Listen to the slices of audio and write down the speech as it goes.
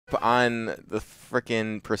on the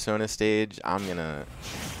frickin' Persona stage, I'm gonna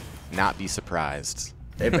not be surprised.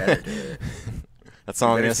 They better do it. That's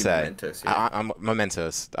all I'm gonna see say. Mementos, yeah. I'm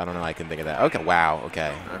Mementos. I don't know. I can think of that. Okay. Wow.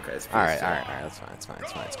 Okay. Okay, it's All right. pretty All right. All right. That's fine. It's fine.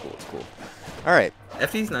 It's fine. It's cool. It's cool. All right.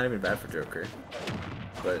 FD's not even bad for Joker,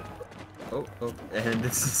 but oh, and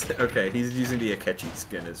this is okay. He's using the Akechi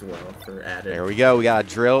skin as well for added. There we go. We got a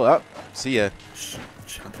drill. Oh, see ya.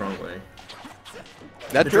 Shot the wrong way.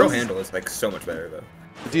 That The drill handle is like so much better though.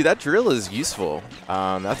 Dude, that drill is useful.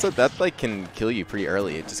 That like can kill you pretty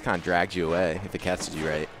early. It just kind of drags you away if it catches you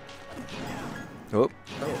right. Oh.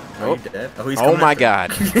 Are you dead? Oh, he's Oh my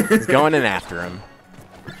God. He's going in after him.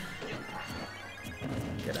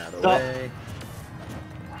 Get out of the way.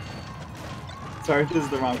 Sorry if this is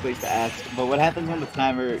the wrong place to ask, but what happens when the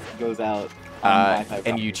timer goes out on Wi-Fi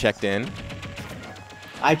and you properties? checked in,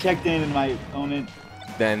 I checked in and my opponent...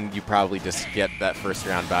 then you probably just get that first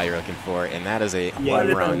round value you're looking for, and that is a Yeah, home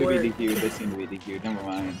they run. seem to be DQ'd. They seem to be DQ'd. Never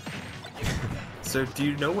mind. So, do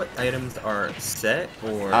you know what items are set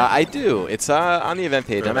or? I do. It's on the event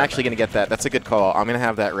page. I'm Okay. actually going to get that. That's a good call. I'm going to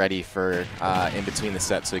have that ready for in between the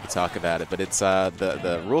sets so we can talk about it. But it's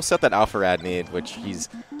the rule set that AlphaRad made, which he's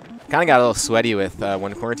kind of got a little sweaty with.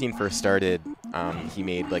 When quarantine first started, he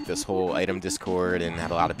made like this whole item Discord and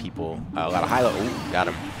had a lot of people, a lot of high level. Got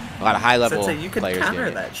him. A lot of high level Sensei, you could players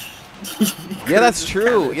counter doing it. that. Yeah, that's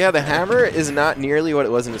true. Yeah, the hammer is not nearly what it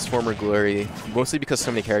was in its former glory, mostly because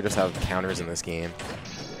so many characters have counters in this game.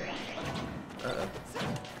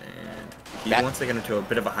 And he wants to get into a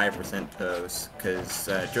bit of a higher percent pose, because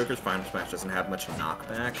Joker's Final Smash doesn't have much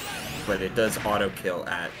knockback, but it does auto kill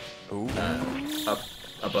at up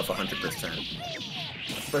above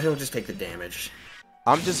 100%. But he'll just take the damage.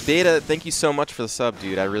 I'm just Beta. Thank you so much for the sub,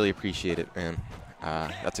 dude. I really appreciate it, man.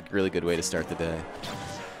 That's a really good way to start the day.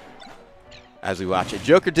 As we watch it,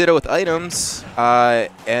 Joker ditto with items,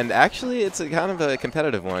 and actually it's a kind of a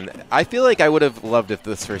competitive one. I feel like I would have loved if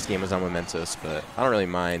this first game was on Mementos, but I don't really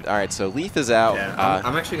mind. All right, so Leaf is out. Yeah,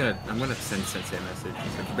 I'm actually gonna send Sensei a message.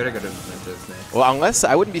 He's like, you better go to Mementos next. Well, unless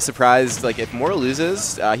I wouldn't be surprised, like if Moral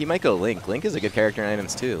loses, he might go Link. Link is a good character in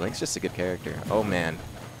items too. Link's just a good character. Oh man.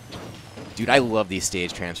 Dude, I love these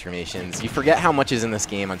stage transformations. You forget how much is in this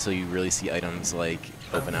game until you really see items like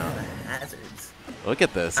open up. Hazards. Look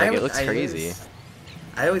at this, like it looks crazy.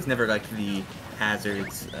 I always never liked the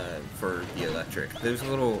hazards for the electric. There's a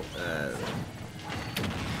little,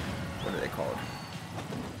 what are they called?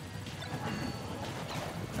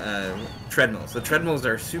 Treadmills. The treadmills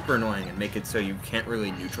are super annoying and make it so you can't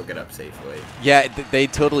really neutral get up safely. Yeah, they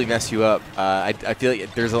totally mess you up. I feel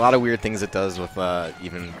like there's a lot of weird things it does with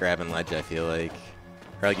even grabbing ledge, I feel like.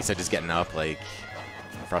 Or like you said, just getting up, like,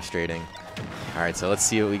 frustrating. Alright, so let's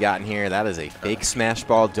see what we got in here. That is a fake smash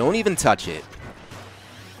ball. Don't even touch it.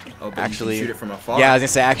 Oh, but actually, you can shoot it from afar. Yeah, I was gonna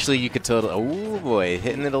say actually you could totally. Oh boy,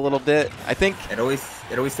 hitting it a little bit. I think it always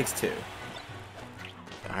takes two.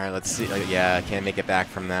 All right, let's see. Yeah, I can't make it back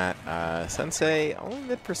from that. Sensei, only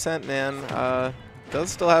mid-percent, man. Does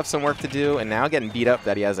still have some work to do, and now getting beat up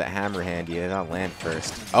that he has a hammer hand. He did not land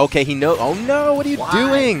first. Okay, he knows. Oh no, what are you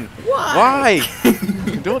doing? Why?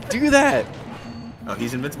 Don't do that. Oh,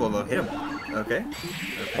 he's invincible though. Hit him. Okay.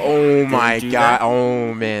 Oh my god.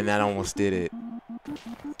 Oh man, that almost did it.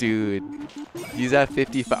 Dude, he's at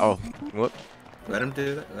 55. Oh, whoop. Let him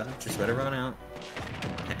do that. Just let it run out.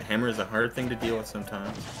 Hammer is a hard thing to deal with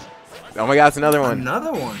sometimes. Oh my god, it's another one.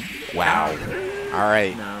 Another one. Wow. All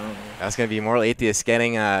right. No. That's gonna be MoralAtheist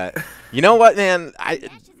getting. You know what, man?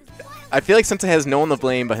 I feel like Sensei has no one to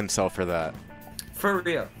blame but himself for that. For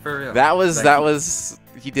real. For real. That was.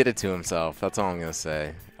 He did it to himself. That's all I'm gonna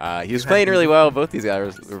say. He was playing really well. Both these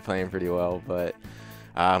guys were playing pretty well, but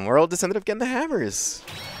Moral just ended up getting the hammers.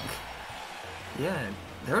 Yeah,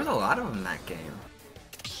 there was a lot of them in that game.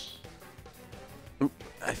 Oop,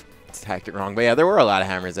 I attacked it wrong, but yeah, there were a lot of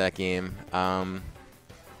hammers that game.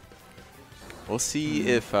 We'll see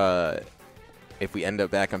if we end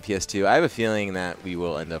up back on PS2. I have a feeling that we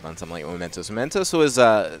will end up on something like Mementos. Mementos was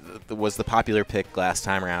the popular pick last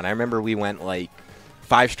time around. I remember we went like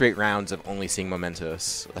 5 straight rounds of only seeing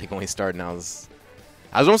Mementos, like only starting. I was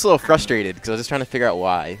almost a little frustrated because I was just trying to figure out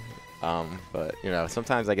why. But you know,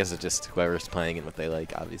 sometimes I guess it's just whoever's playing and what they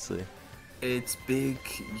like, obviously. It's big.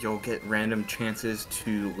 You'll get random chances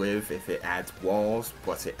to live if it adds walls.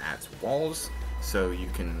 Plus, it adds walls, so you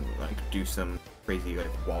can like do some crazy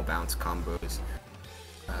like wall bounce combos.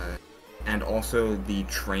 And also the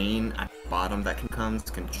train at the bottom that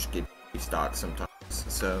can just get restocked sometimes.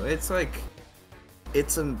 So it's like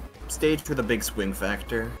it's a stage with a big swing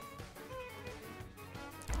factor.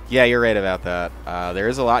 Yeah, you're right about that. There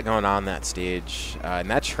is a lot going on that stage, and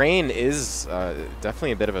that train is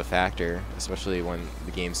definitely a bit of a factor, especially when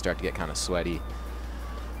the games start to get kind of sweaty.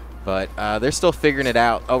 But they're still figuring it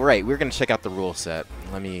out. Oh, right, we're gonna check out the rule set.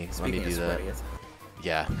 Let me do that.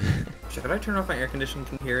 Yeah. Should I turn off my air conditioning?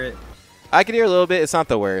 Can you hear it? I can hear a little bit. It's not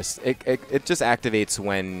the worst. It just activates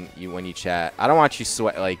when you chat. I don't want you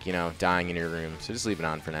sweat like dying in your room. So just leave it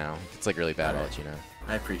on for now. If it's like really bad, I'll let you know.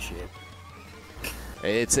 I appreciate it.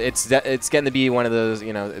 It's getting to be one of those.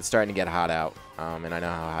 It's starting to get hot out. And I know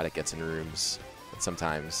how hot it gets in rooms.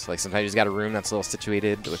 Sometimes you just got a room that's a little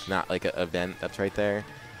situated with not like a vent that's right there.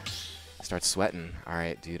 Start sweating. All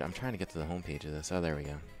right, dude. I'm trying to get to the homepage of this. Oh, there we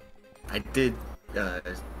go. I did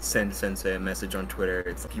send Sensei a message on Twitter.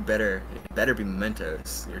 It's like, you better be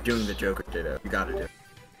mementos. You're doing the Joker ditto. You gotta do it.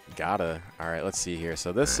 Gotta. Alright, let's see here.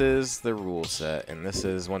 So this is the rule set, and this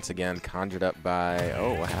is once again conjured up by...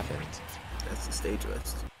 Oh, what happened? That's the stage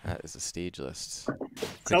list. That is the stage list.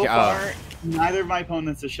 So far, neither of my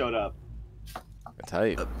opponents have showed up. That's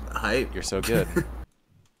hype. Hype. You're so good.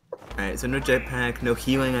 Alright, so no jetpack, no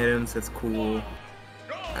healing items. That's cool.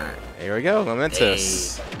 Alright. Here we go.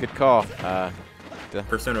 Momentous. Hey. Good call.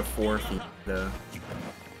 Persona 4 though.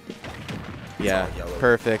 Yeah,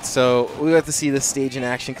 perfect. So we have to see this stage in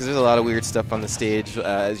action because there's a lot of weird stuff on the stage,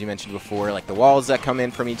 as you mentioned before, like the walls that come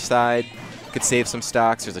in from each side could save some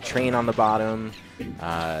stocks. There's a train on the bottom.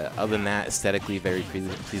 Other than that, aesthetically very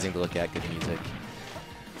pleasing to look at. Good music.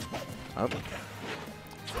 Up.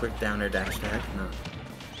 Quick downer dash attack. No.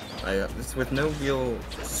 With no real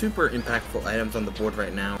super impactful items on the board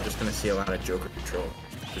right now, we're just gonna see a lot of Joker control,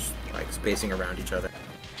 just like spacing around each other.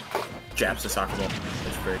 Jabs the soccer ball.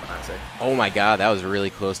 It's very classic. Oh my god, that was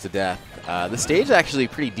really close to death. The stage is actually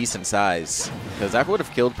pretty decent size, because that would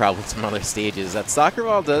have killed probably some other stages. That soccer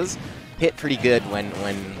ball does hit pretty good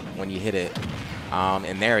when you hit it.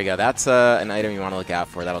 And there we go. That's an item you want to look out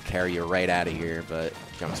for. That'll carry you right out of here, but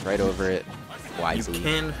jumps right over it wisely. You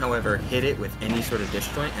can, however, hit it with any sort of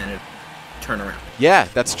disjoint and it turn around. Yeah,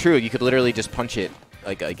 that's true. You could literally just punch it.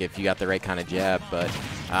 Like if you got the right kind of jab, but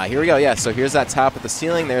here we go. Yeah, so here's that top of the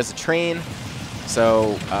ceiling. There's a train.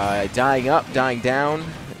 So dying up, dying down,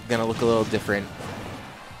 gonna look a little different.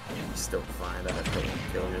 Still fine. That doesn't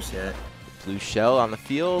kill just yet. Blue shell on the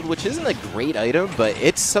field, which isn't a great item, but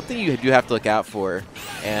it's something you do have to look out for.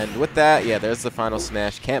 And with that, yeah, there's the final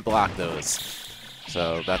smash. Can't block those.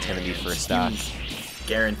 So that's gonna be first stock.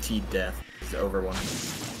 Guaranteed death. It's over one.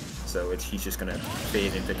 So he's just gonna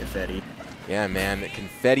fade into confetti. Yeah, man,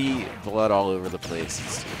 confetti, blood all over the place.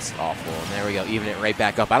 It's awful. And there we go, even it right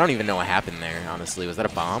back up. I don't even know what happened there, honestly. Was that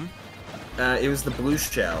a bomb? It was the blue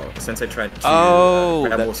shell. Since I tried to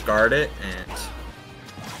Rebels guard it, and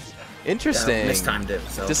interesting. Mistimed it.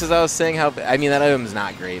 So. Just as I was saying, I mean that item's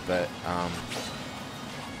not great, but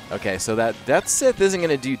okay, so that Sith isn't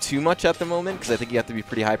gonna do too much at the moment because I think you have to be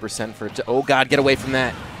pretty high percent for it to. Oh God, get away from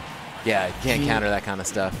that! Yeah, you can't counter that kind of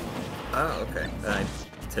stuff. Oh, okay.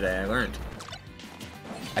 Today I learned.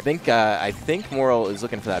 I think Moral is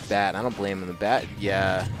looking for that bat. I don't blame him. The bat,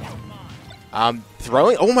 yeah.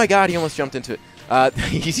 Throwing. Oh my God, he almost jumped into it.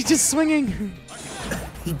 He's just swinging.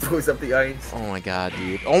 He blows up the ice. Oh my God,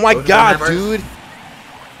 dude. Oh my God, dude.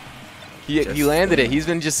 He landed it. He's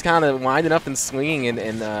been just kind of winding up and swinging,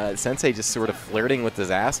 and Sensei just sort of flirting with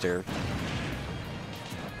disaster.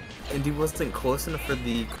 And he wasn't close enough for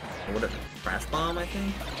the crash bomb, I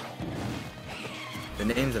think. The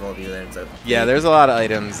names of all these items. Yeah, there's a lot of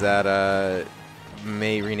items that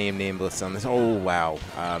may rename nameless on this. Oh wow,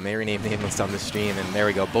 may rename nameless on the stream, and there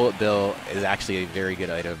we go. Bullet Bill is actually a very good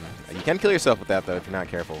item. You can kill yourself with that though if you're not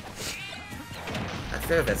careful. I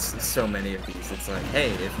feel like that's so many of these. It's like, hey,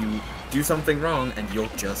 if you do something wrong, and you'll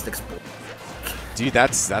just explode. Dude,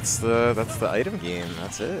 that's the item game.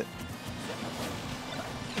 That's it.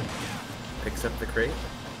 Picks up the crate,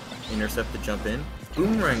 intercept the jump in.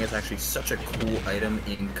 Boomerang is actually such a cool item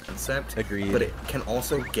in concept. Agreed. But it can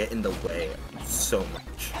also get in the way so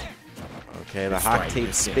much. Okay, the hot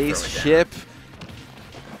tape spaceship.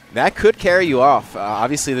 That could carry you off.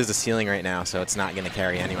 Obviously, there's a ceiling right now, so it's not going to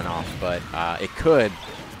carry anyone off, but it could.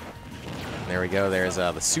 There we go. There's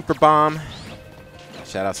the super bomb.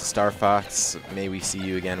 Shout out to Star Fox. May we see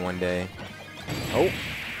you again one day. Oh.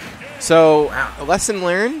 So, lesson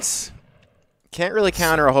learned. Can't really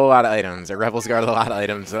counter a whole lot of items, or Rebels guard a lot of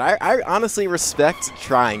items, but I honestly respect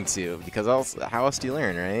trying to, because how else do you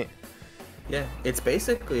learn, right? Yeah, it's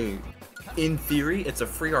basically, in theory, it's a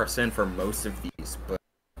free Arsene for most of these, but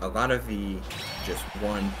a lot of the just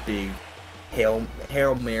one big Hail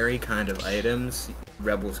Mary kind of items,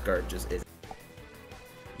 Rebels guard just isn't.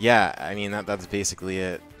 Yeah, I mean, that's basically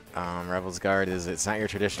it. Rebel's Guard it's not your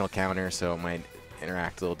traditional counter, so it might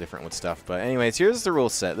interact a little different with stuff. But anyways, here's the rule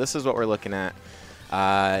set. This is what we're looking at.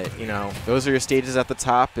 You know, those are your stages at the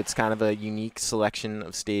top. It's kind of a unique selection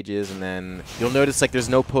of stages, and then you'll notice like there's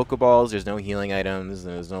no Pokeballs, there's no healing items,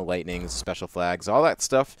 there's no lightnings, special flags. All that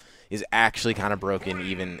stuff is actually kind of broken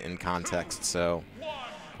even in context. So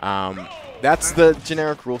that's the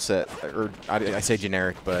generic rule set. Or I say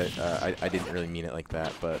generic, but I didn't really mean it like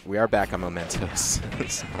that. But we are back on Mementos,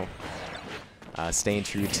 so staying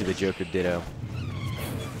true to the Joker Ditto.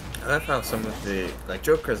 I love how some of the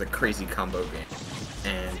Joker has a crazy combo game,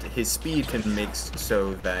 and his speed can make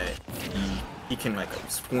so that he can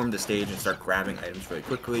swarm the stage and start grabbing items really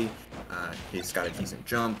quickly. He's got a decent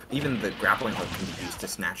jump. Even the grappling hook can be used to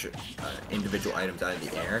snatch individual items out of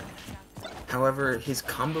the air. However, his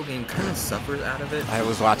combo game kind of suffers out of it. I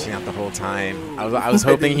was watching that the whole time. I was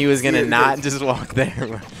hoping he was gonna not just walk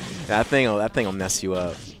there. That thing will mess you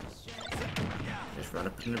up. Just run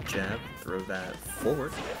up in a jab, throw that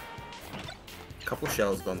forward. Couple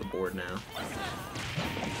shells on the board now.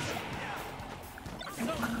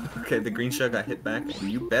 Okay, the green shell got hit back.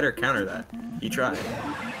 You better counter that. He tried.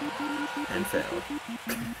 And failed.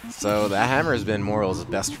 So that hammer has been Moral's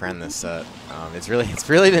best friend this set. It's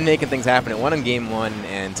really been making things happen. It won in game 1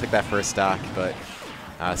 and took that first stock, but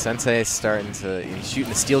Sensei is starting to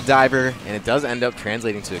shooting a steel diver, and it does end up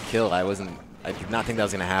translating to a kill. I did not think that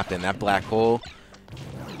was gonna happen. That black hole.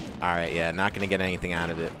 Alright, yeah, not going to get anything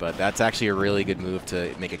out of it, but that's actually a really good move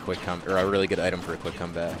to make a quick or a really good item for a quick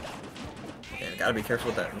comeback. Yeah, gotta be careful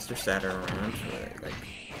with that Mr. Saturn around.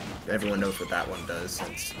 Everyone knows what that one does,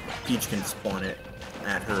 since Peach can spawn it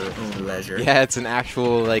at her own leisure. Yeah, it's an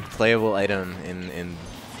actual, playable item in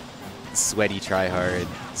sweaty try-hard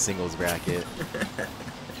singles bracket.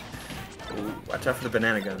 Ooh, watch out for the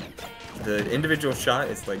banana gun. The individual shot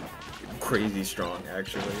is, crazy strong,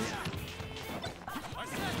 actually.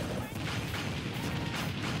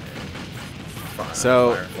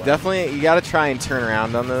 So definitely you got to try and turn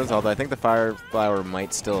around on those, although I think the Fire Flower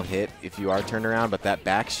might still hit if you are turned around, but that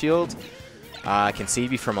back shield can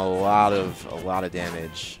save you from a lot of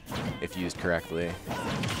damage if used correctly.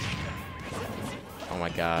 Oh my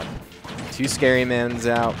god. 2 scary men's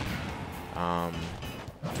out.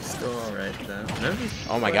 Still alright though.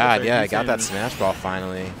 Oh my god, yeah, I got that smash ball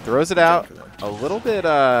finally. Throws it out a little bit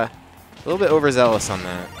overzealous on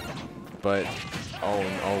that. But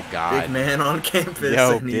oh god. Big man on campus.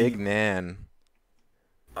 Yo, big man.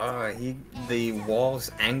 The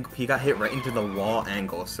walls he got hit right into the wall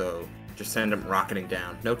angle, so just send him rocketing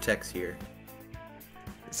down. No text here.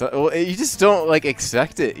 So you just don't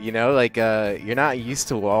expect it, you know, you're not used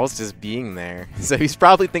to walls just being there. So he's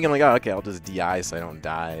probably thinking oh, okay, I'll just DI so I don't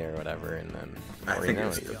die or whatever, and then I think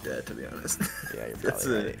he's still dead, to be honest. Yeah, you're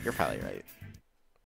probably right. You're probably right.